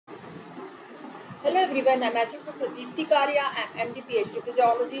Hello everyone, I'm Dr. Dipti Kariya. I'm MD PhD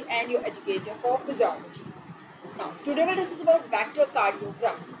Physiology and your educator for Physiology. Now, today we'll discuss about vector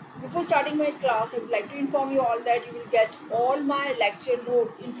cardiogram. Before starting my class, I would like to inform you all that you will get all my lecture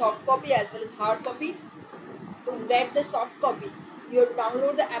notes in soft copy as well as hard copy. To get the soft copy, you have to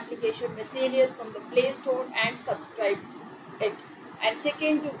download the application Vesalius from the Play Store and subscribe it. And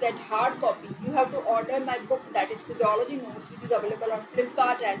second, to get hard copy, you have to order my book, that is Physiology Notes, which is available on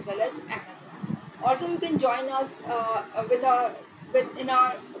Flipkart as well as Amazon. Also, you can join us in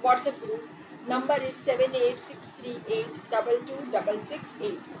our WhatsApp group. Number is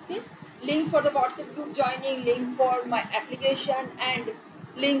 78638226668. Okay. Link for the WhatsApp group joining, link for my application, and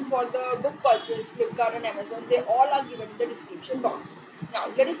link for the book purchase, Flipkart and Amazon. They all are given in the description box. Now,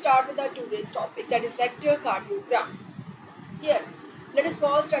 let us start with our today's topic, that is vector cardiogram. Here, let us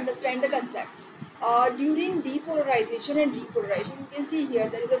first understand the concepts. During depolarization and repolarization, you can see here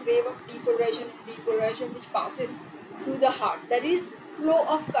there is a wave of depolarization and repolarization which passes through the heart. There is flow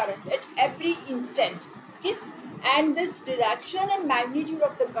of current at every instant. Okay, and this direction and magnitude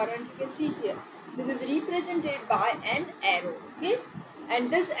of the current you can see here. This is represented by an arrow. Okay,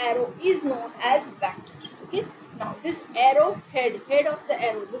 and this arrow is known as vector. Okay, now this arrow head of the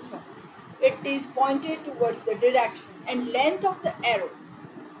arrow, this one, it is pointed towards the direction and length of the arrow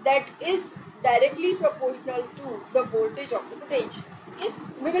that is directly proportional to the voltage of the potential. Okay,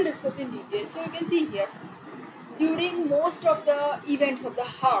 we will discuss in detail. So you can see here, during most of the events of the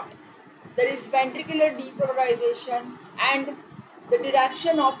heart, there is ventricular depolarization and the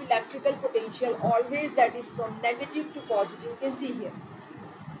direction of electrical potential always that is from negative to positive. You can see here.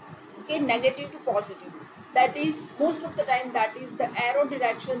 Okay, negative to positive. That is most of the time that is the arrow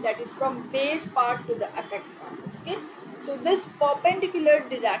direction, that is from base part to the apex part. Okay, so this perpendicular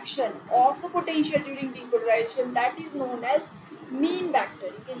direction of the potential during depolarization, that is known as mean vector.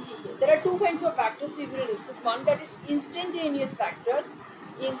 You can see here there are two kinds of vectors we will discuss. One, that is instantaneous vector,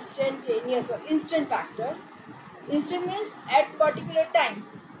 instant vector. Instant means at particular time,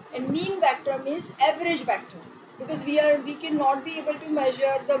 and mean vector means average vector, because we cannot be able to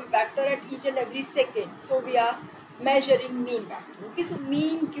measure the vector at each and every second, so we are measuring mean vector. Okay, so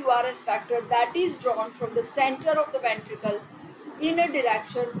mean QRS vector, that is drawn from the center of the ventricle in a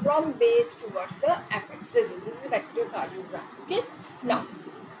direction from base towards the apex. This is a vector cardiogram. Okay, now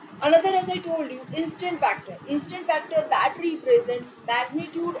another, as I told you, instant vector that represents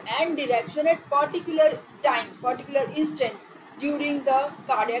magnitude and direction at particular time, particular instant during the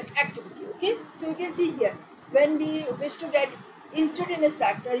cardiac activity. Okay, so you can see here, when we wish to get instantaneous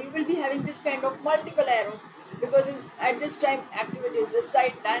vector, you will be having this kind of multiple arrows, because at this time activity is this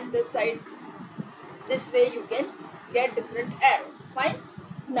side and this side. This way you can get different arrows. Fine.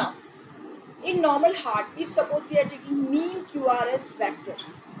 Now, in normal heart, if suppose we are taking mean QRS vector,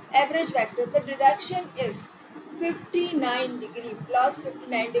 average vector, the direction is 59 degree plus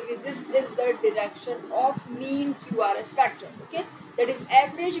 59 degree. This is the direction of mean QRS vector. Okay, that is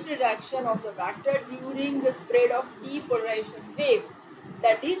average direction of the vector during the spread of depolarization wave,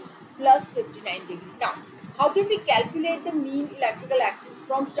 that is plus 59 degree. Now, how can we calculate the mean electrical axis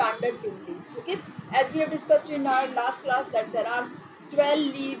from standard human leads? Okay, as we have discussed in our last class that there are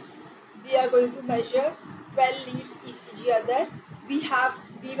 12 leads we are going to measure. 12 leads ECG are there. We have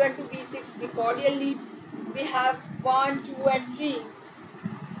V1 to V6 precordial leads. We have 1, 2 and 3.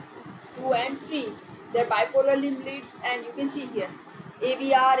 2 and 3. They are bipolar limb leads, and you can see here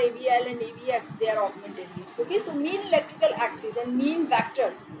AVR, AVL and AVF, they are augmented leads. Okay, so mean electrical axis and mean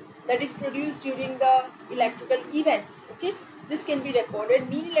vector that is produced during the electrical events. Okay, this can be recorded.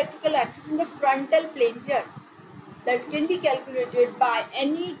 Mean electrical axis in the frontal plane here, that can be calculated by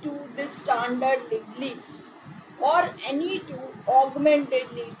any two this standard limb leads or any two augmented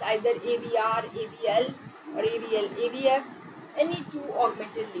leads, either AVR, AVL or AVL, AVF, any two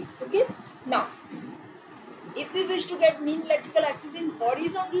augmented leads. Okay, now if we wish to get mean electrical axis in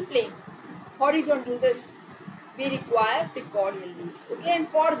horizontal plane, horizontal this, we require precordial leads. Okay, and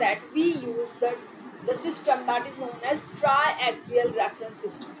for that we use the system that is known as triaxial reference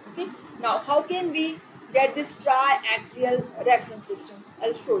system. Okay, now how can we get this triaxial reference system?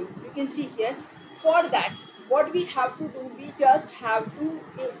 I'll show you. You can see here, for that what we have to do, we just have to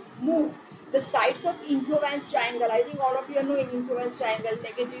move the sides of Introvance triangle. I think all of you are knowing Introvance triangle.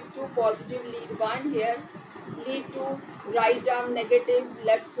 -2, positive, lead 1 here, lead 2, right arm negative,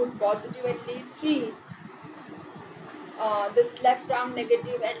 left foot positive, and lead 3, this left arm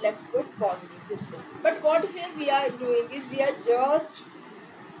negative and left foot positive, this way. But what here we are doing is we are just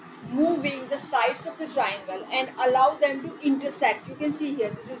moving the sides of the triangle and allow them to intersect. You can see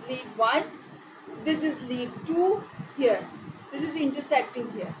here, this is lead 1, this is lead 2 here, this is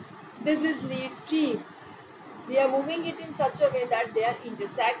intersecting here. This is lead 3. We are moving it in such a way that they are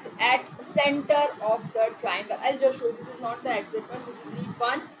intersect at center of the triangle. I'll just show you. This is not the exact one. This is lead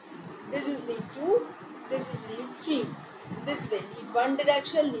 1. This is lead 2. This is lead 3. This way, lead 1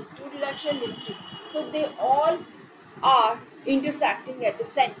 direction, lead 2 direction, lead 3. So they all are intersecting at the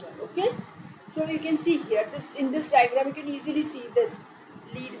center. Okay. So you can see here, this in this diagram you can easily see this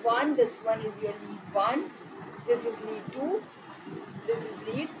lead 1. This one is your lead 1. This is lead 2. This is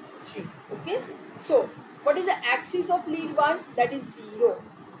lead 3. Okay. So what is the axis of lead 1? That is 0,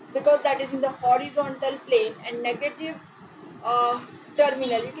 because that is in the horizontal plane, and negative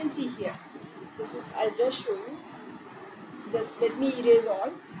terminal you can see here. This is, I'll just show you. Just let me erase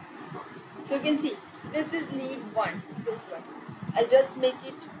all. So you can see this is lead 1. This one. I'll just make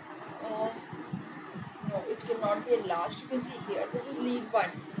it. No, it cannot be enlarged. You can see here. This is lead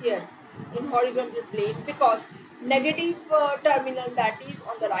 1 here in horizontal plane, because negative terminal that is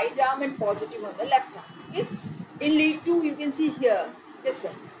on the right arm and positive on the left arm. Okay. In lead 2 you can see here this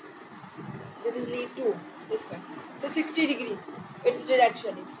one. This is lead 2. This one. So 60 degree its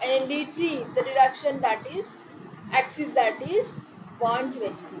direction is, and in lead 3 the direction that is axis that is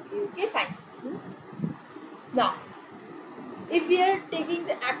 120 degree. Okay, fine. Now if we are taking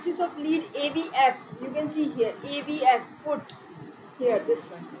the axis of lead AVF, you can see here AVF foot here, this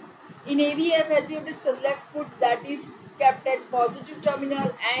one. In AVF, as we have discussed, left foot that is kept at positive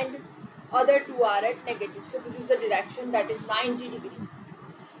terminal and other two are at negative. So this is the direction that is 90 degree.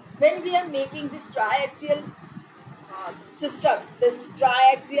 When we are making this triaxial system, this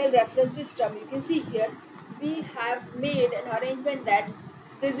triaxial reference system, you can see here we have made an arrangement that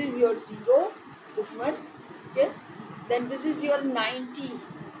this is your 0, this one, okay. Then this is your 90,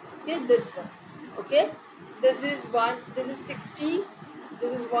 okay, this one, okay. This is 1, this is 60,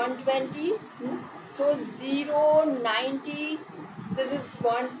 this is 120, so 0, 90, this is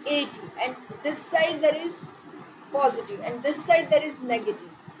 180, and this side there is positive and this side there is negative.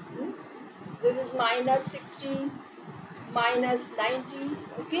 This is minus 60, minus 90,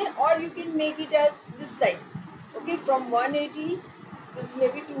 okay, or you can make it as this side, okay, from 180, this may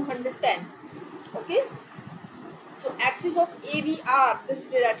be 210, okay. So axis of AVR, this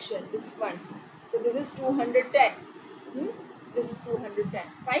direction, this one, so this is 210, this is 210,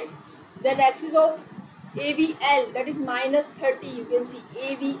 fine. Then axis of AVL, that is minus 30, you can see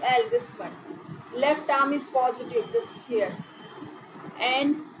AVL, this one, left arm is positive, this here,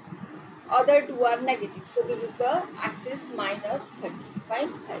 and other two are negative, so this is the axis minus 30,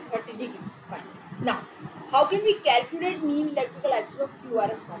 fine, 30 degree, fine. Now how can we calculate mean electrical axis of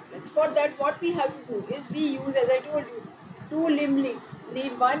QRS complex? For that what we have to do is we use, as I told you, two limb leads,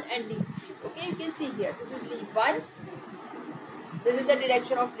 lead 1 and lead 3, okay. You can see here this is lead 1, this is the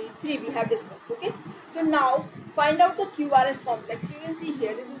direction of lead 3 we have discussed, okay. So now find out the QRS complex. You can see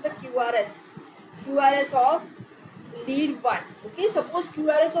here this is the QRS of lead 1, okay. Suppose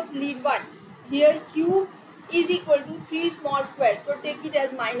QRS of lead 1, here Q is equal to 3 small squares, so take it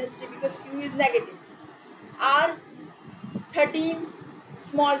as minus 3 because Q is negative. R 13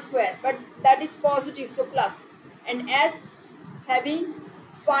 small square, but that is positive, so plus, and S having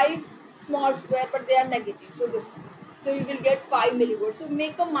 5 small square but they are negative, so this one, so you will get 5 millivolts. So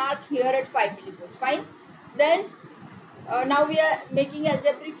make a mark here at 5 millivolts, fine. Then now we are making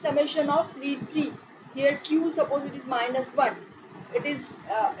algebraic summation of lead 3. Here Q, suppose it is minus 1, it is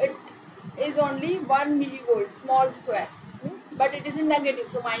only 1 millivolt small square, but it is in negative,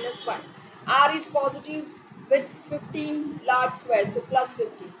 so minus 1. R is positive with 15 large squares, so plus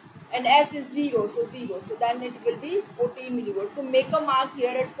 15, and S is 0, so 0, so then it will be 14 millivolts. So make a mark here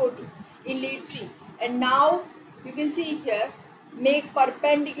at 40 in lead 3, and now you can see here make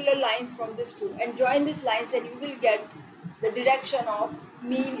perpendicular lines from this two and join these lines, and you will get the direction of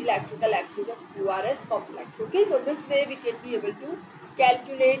mean electrical axis of QRS complex, okay. So this way we can be able to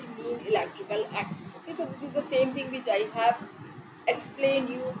calculate mean electrical axis, okay. So this is the same thing which I have explained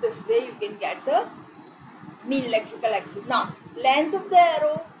you. This way you can get the mean electrical axis. Now length of the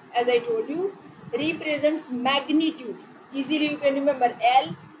arrow, as I told you, represents magnitude. Easily you can remember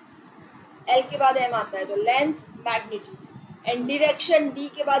L के बाद M आता है, तो length magnitude, and direction D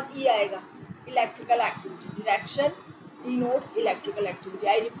के बाद E आएगा, electrical activity. Direction denotes electrical activity.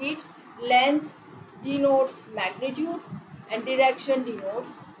 I repeat, length denotes magnitude and direction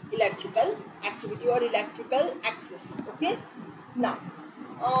denotes electrical activity or electrical axis, okay. Now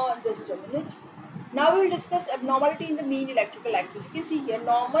just a minute. Now we will discuss abnormality in the mean electrical axis. You can see here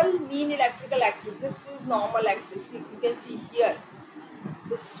normal mean electrical axis. This is normal axis. You can see here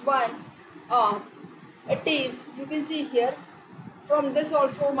this one, it is, you can see here, from this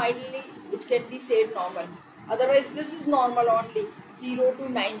also mildly it can be said normal. Otherwise this is normal only, 0 to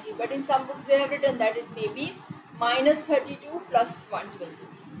 90, but in some books they have written that it may be minus 32 plus 120.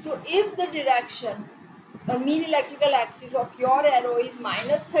 So if the direction or mean electrical axis of your arrow is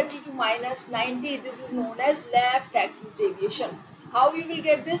minus 30 to minus 90, this is known as left axis deviation. How you will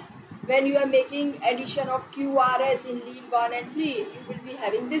get this? When you are making addition of QRS in lead 1 and 3, you will be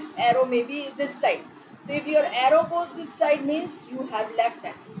having this arrow maybe this side. So if your arrow goes this side means you have left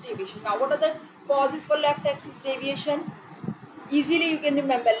axis deviation. Now what are the causes for left axis deviation? Easily you can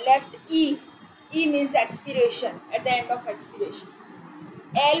remember, left E. E means expiration, at the end of expiration.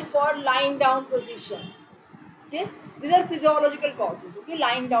 L for lying down position. Okay, these are physiological causes. Okay,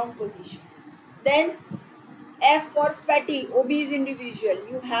 lying down position. Then F for fatty, obese individual.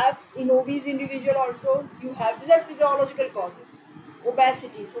 You have in obese individual also you have, these are physiological causes.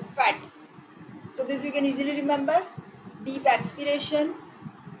 Obesity, so fat. So this you can easily remember. Deep expiration,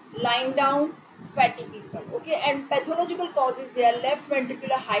 lying down, fatty people. Okay, and pathological causes, they are left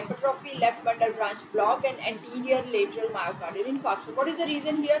ventricular hypertrophy, left bundle branch block, and anterior lateral myocardial infarction. What is the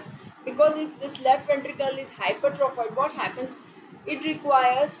reason here? Because if this left ventricle is hypertrophied, what happens? It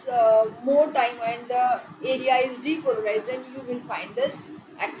requires more time and the area is depolarized, and you will find this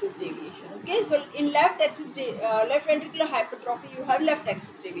axis deviation. Okay, so in left ventricular hypertrophy, you have left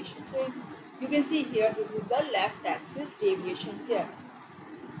axis deviation. So you can see here, this is the left axis deviation here.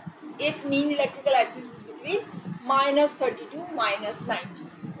 If mean electrical axis is between minus 30 to minus 90.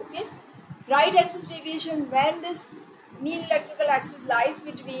 Okay, right axis deviation, when this mean electrical axis lies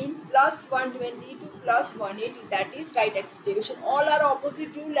between plus 120 to plus 180, that is right axis deviation. All are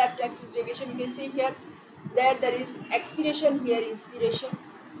opposite to left axis deviation. You can see here, there is expiration, here inspiration.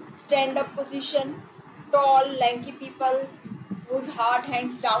 Stand up position, tall lanky people whose heart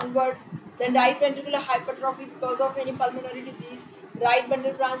hangs downward. Then right ventricular hypertrophy because of any pulmonary disease. Right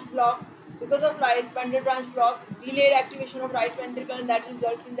bundle branch block, because of right bundle branch block, delayed activation of right ventricle, and that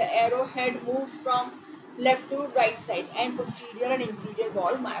results in the arrowhead moves from left to right side, and posterior and inferior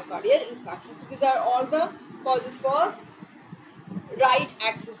wall myocardial infarction. So these are all the causes for right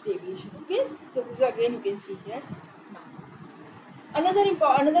axis deviation. Okay, so this is again you can see here.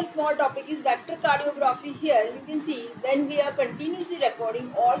 Now another small topic is vector cardiography. Here you can see, when we are continuously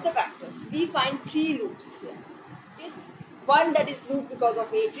recording all the vectors, we find 3 loops here. Okay, one that is loop because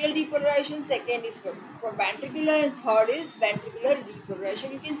of atrial depolarization, second is for ventricular, and third is ventricular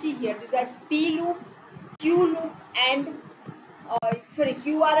depolarization. You can see here, these are P loop, Q loop, and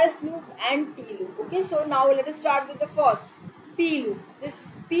QRS loop and T loop. Okay, so now let us start with the first, P loop. This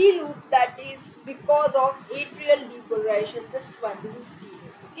P loop, that is because of atrial depolarization. This is P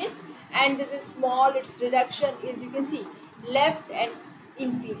loop. Okay, and this is small. Its direction is, you can see, left and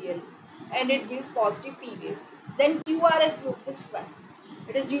inferior, and it gives positive P wave. Then QRS loop, this one,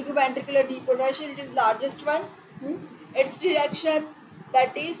 it is due to ventricular depolarization. It is largest one. Its direction,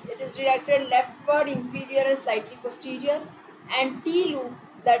 that is, it is directed leftward, inferior, and slightly posterior. And T loop,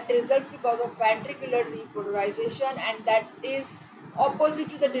 that results because of ventricular depolarization, and that is opposite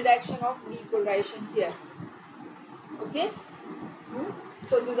to the direction of depolarization here. Okay,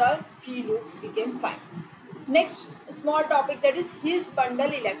 so these are 3 loops we can find. Next small topic, that is His bundle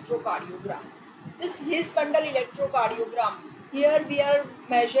electrocardiogram. This His bundle electrocardiogram, here we are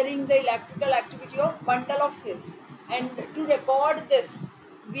measuring the electrical activity of bundle of His, and to record this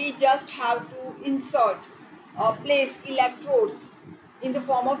we just have to insert place electrodes in the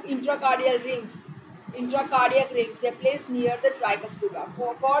form of intracardiac rings. They are placed near the tricuspid valve.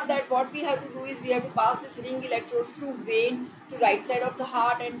 For that, what we have to do is we have to pass this ring electrodes through vein to right side of the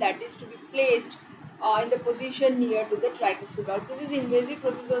heart, and that is to be placed in the position near to the tricuspid valve. This is invasive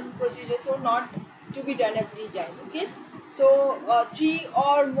procedure, so not to be done every time. Okay, so 3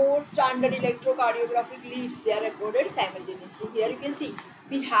 or more standard electrocardiographic leads, they are recorded simultaneously. Here you can see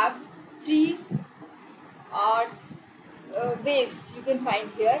we have 3 waves you can find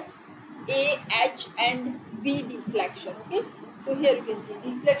here, A, H, and V deflection. Okay, so here you can see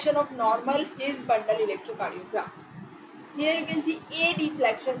deflection of normal His bundle electrocardiogram. Here you can see A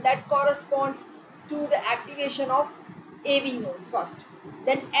deflection, that corresponds to the activation of AV node first.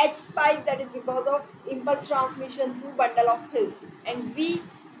 Then H spike, that is because of impulse transmission through bundle of His, and V,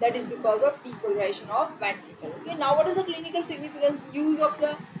 that is because of depolarization of ventricle. Okay, now what is the clinical significance use of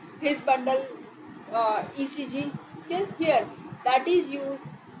the His bundle ECG? Okay, here that is used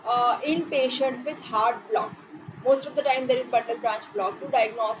in patients with heart block. Most of the time there is bundle branch block. To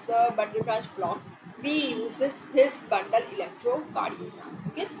diagnose the bundle branch block, we use this His bundle electrocardiogram.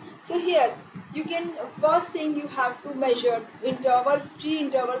 Okay, so here you can, first thing you have to measure intervals. 3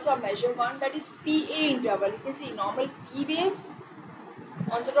 intervals are measured. One, that is PA interval. You can see normal P wave,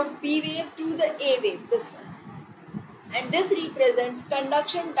 onset of P wave to the A wave, this one. and this represents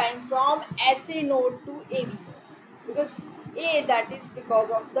conduction time from SA node to AB node, because A, that is because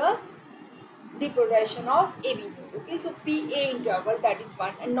of the depolarization of AB node. Okay, so PA interval, that is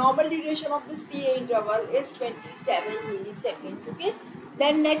one, and normal duration of this PA interval is 27 milliseconds. Okay,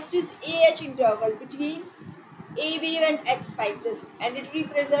 then next is AH interval between A wave and H spike, this, and it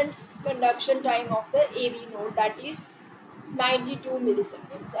represents conduction time of the AB node, that is 92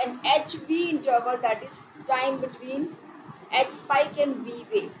 milliseconds, and HV interval, that is time between H spike and V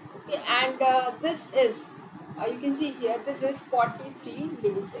wave. Okay, and this is you can see here, this is 43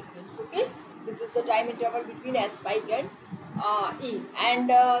 milliseconds. Okay, this is the time interval between S spike and E, and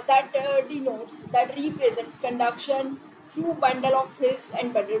that denotes, that represents conduction through bundle of his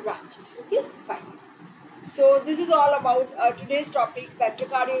and bundle branches. Okay, fine. So this is all about today's topic,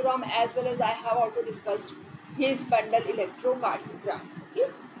 electrocardiogram, as well as I have also discussed his bundle electrocardiogram.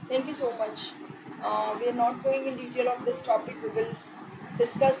 Okay, thank you so much. We are not going in detail of this topic. We will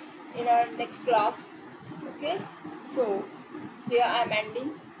discuss in our next class. Okay, so here I am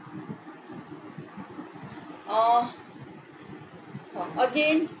ending. Uh,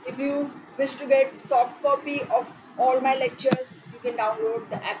 Again, if you wish to get soft copy of all my lectures, you can download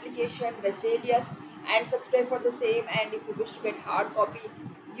the application Vesalius and subscribe for the same. And if you wish to get hard copy,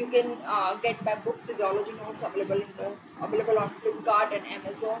 you can get my book Physiology Notes, available on Flipkart and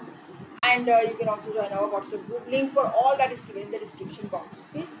Amazon. And you can also join our WhatsApp group. Link for all that is given in the description box.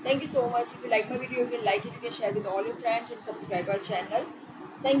 Okay. Thank you so much. If you like my video, you can like it, you can share with all your friends, and subscribe our channel.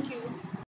 Thank you.